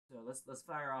let's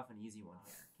fire off an easy one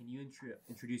here. Can you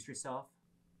introduce yourself?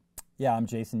 Yeah, I'm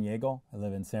Jason Jagel. I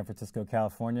live in San Francisco,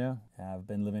 California. I've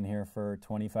been living here for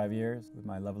 25 years with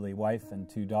my lovely wife and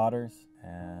 2 daughters.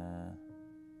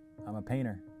 I'm a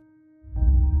painter.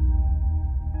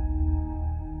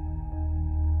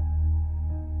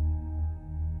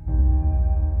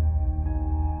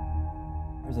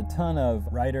 There's a ton of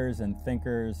writers and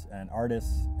thinkers and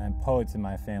artists and poets in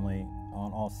my family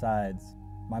on all sides.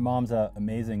 My mom's an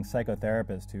amazing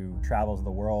psychotherapist who travels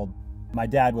the world. My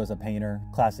dad was a painter,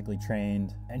 classically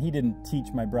trained, and he didn't teach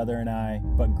my brother and I,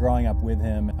 but growing up with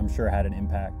him, I'm sure had an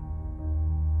impact.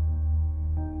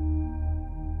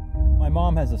 My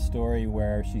mom has a story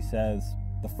where she says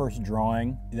the first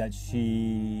drawing that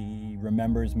she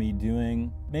remembers me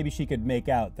doing, maybe she could make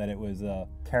out that it was a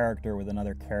character with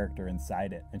another character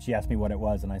inside it. And she asked me what it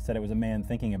was, and I said it was a man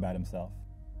thinking about himself.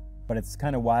 But it's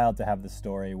kind of wild to have this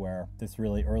story where this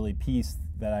really early piece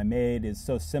that I made is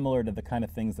so similar to the kind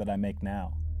of things that I make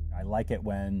now. I like it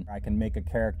when I can make a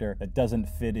character that doesn't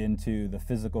fit into the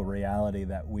physical reality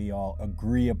that we all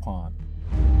agree upon.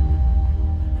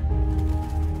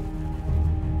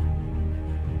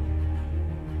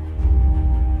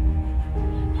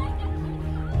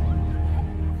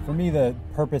 For me, the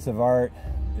purpose of art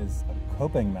is a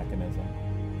coping mechanism.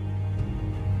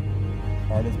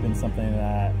 Art has been something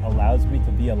that allows me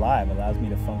to be alive, allows me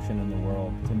to function in the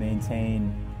world, to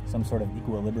maintain some sort of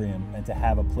equilibrium, and to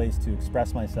have a place to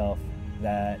express myself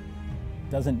that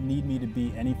doesn't need me to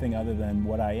be anything other than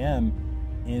what I am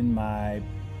in my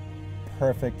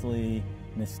perfectly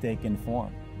mistaken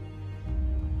form.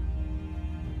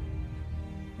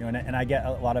 You know, and I get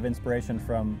a lot of inspiration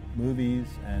from movies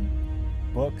and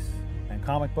books and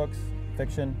comic books,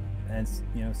 fiction, and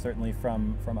certainly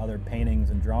from other paintings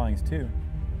and drawings too.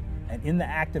 And in the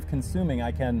act of consuming,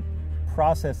 I can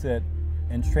process it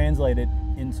and translate it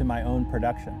into my own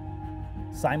production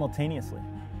simultaneously.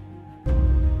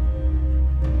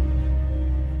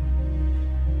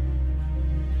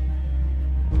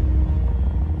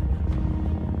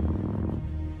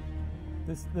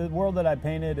 The world that I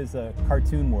painted is a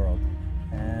cartoon world,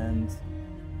 and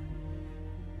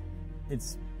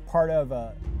it's part of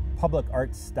a public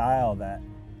art style that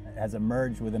has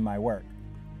emerged within my work.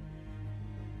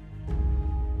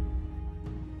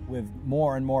 With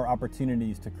more and more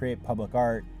opportunities to create public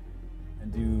art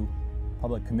and do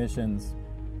public commissions,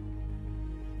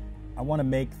 I want to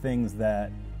make things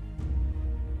that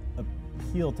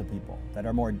appeal to people, that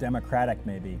are more democratic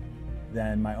maybe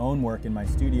than my own work in my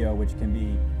studio, which can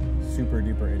be super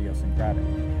duper idiosyncratic.